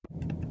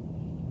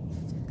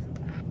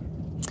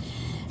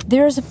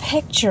There's a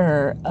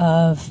picture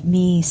of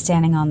me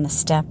standing on the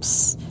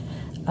steps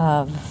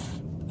of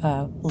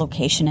a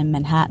location in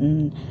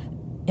Manhattan.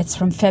 It's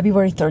from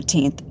February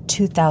 13th,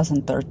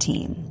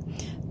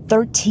 2013,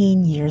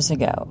 13 years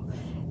ago,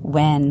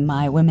 when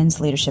my women's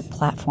leadership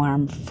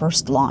platform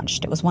first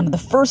launched. It was one of the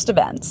first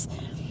events.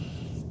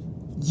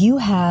 You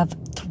have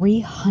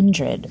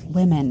 300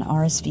 women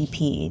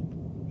RSVP'd.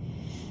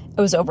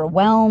 I was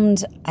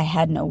overwhelmed. I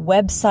had no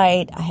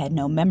website. I had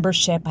no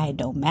membership. I had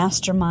no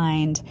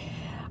mastermind.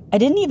 I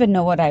didn't even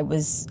know what I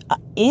was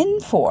in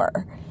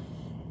for.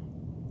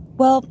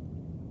 Well,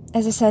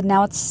 as I said,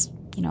 now it's,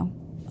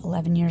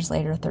 11 years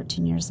later,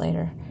 13 years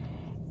later.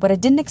 What I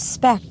didn't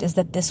expect is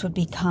that this would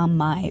become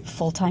my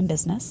full-time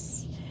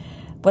business.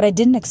 What I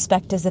didn't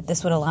expect is that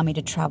this would allow me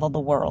to travel the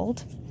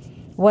world.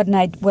 What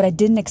I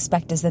didn't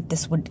expect is that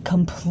this would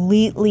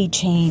completely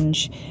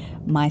change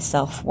my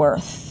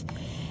self-worth.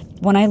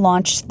 When I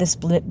launched this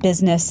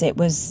business, it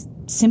was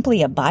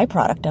simply a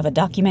byproduct of a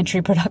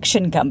documentary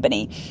production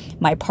company.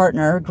 My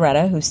partner,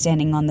 Greta, who's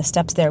standing on the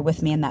steps there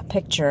with me in that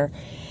picture,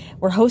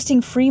 we're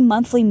hosting free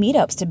monthly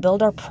meetups to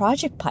build our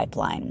project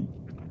pipeline.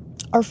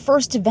 Our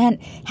first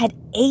event had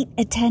 8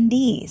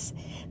 attendees.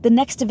 The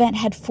next event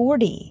had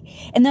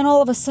 40. And then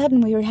all of a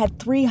sudden we had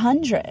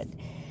 300.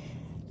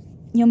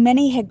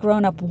 Many had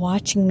grown up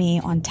watching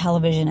me on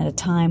television at a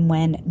time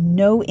when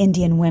no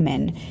Indian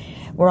women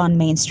were on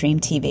mainstream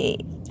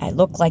TV. I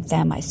looked like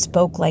them, I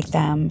spoke like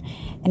them,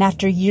 and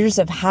after years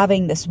of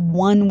having this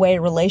one-way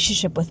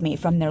relationship with me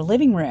from their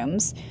living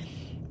rooms,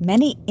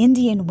 many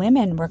Indian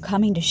women were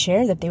coming to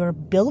share that they were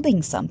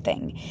building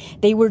something.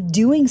 They were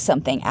doing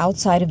something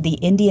outside of the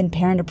Indian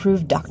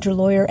parent-approved doctor,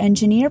 lawyer,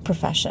 engineer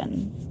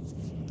profession.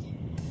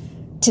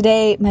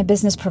 Today, my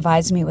business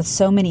provides me with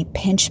so many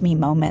pinch-me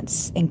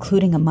moments,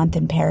 including a month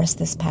in Paris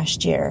this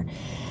past year.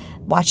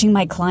 Watching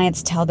my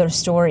clients tell their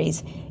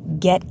stories,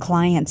 get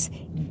clients,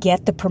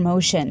 get the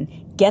promotion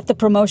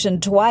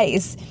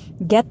twice,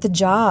 get the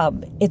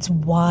job. It's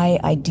why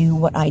I do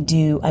what I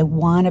do. I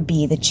want to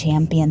be the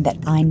champion that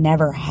I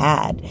never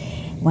had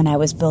when I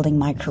was building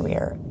my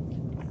career.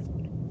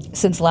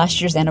 Since last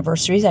year's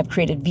anniversaries, I've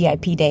created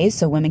VIP days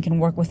so women can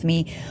work with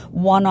me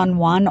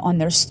one-on-one on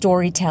their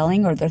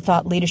storytelling or their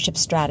thought leadership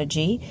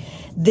strategy.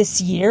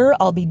 This year,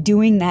 I'll be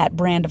doing that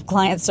brand of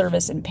client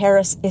service in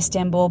Paris,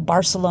 Istanbul,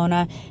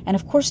 Barcelona, and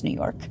of course, New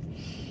York.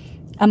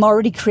 I'm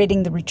already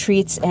creating the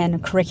retreats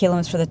and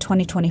curriculums for the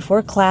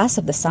 2024 class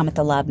of the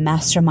Samhita Lab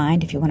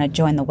Mastermind. If you want to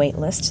join the wait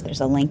list,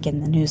 there's a link in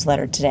the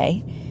newsletter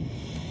today.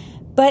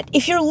 But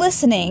if you're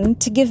listening,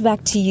 to give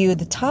back to you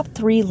the top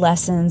 3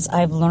 lessons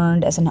I've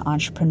learned as an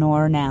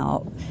entrepreneur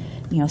now,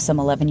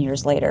 some 11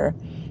 years later.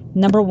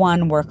 Number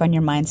 1, work on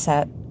your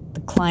mindset.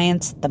 The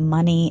clients, the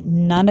money,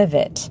 none of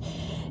it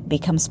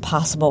becomes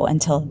possible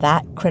until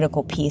that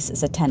critical piece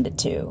is attended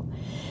to.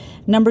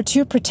 Number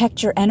 2,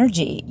 protect your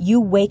energy.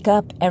 You wake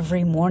up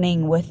every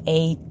morning with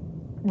a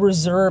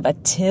reserve, a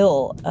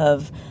till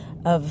of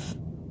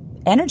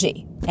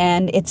energy,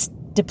 and it's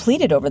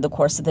depleted over the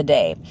course of the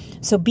day.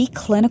 So be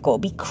clinical,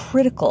 be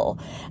critical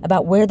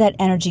about where that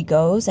energy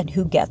goes and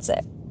who gets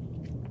it.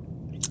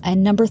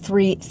 And number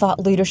 3, thought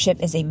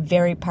leadership is a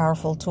very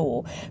powerful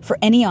tool for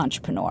any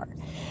entrepreneur.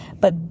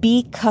 But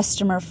be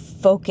customer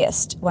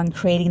focused when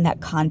creating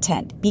that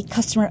content. Be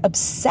customer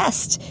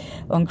obsessed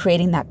when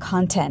creating that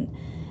content.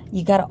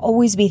 You got to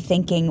always be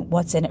thinking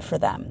what's in it for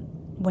them.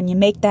 When you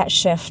make that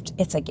shift,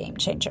 it's a game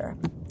changer.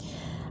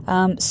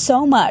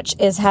 So much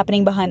is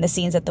happening behind the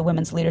scenes at the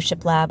Women's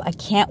Leadership Lab. I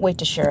can't wait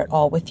to share it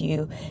all with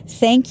you.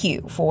 Thank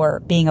you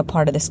for being a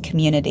part of this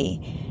community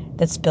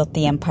that's built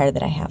the empire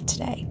that I have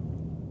today.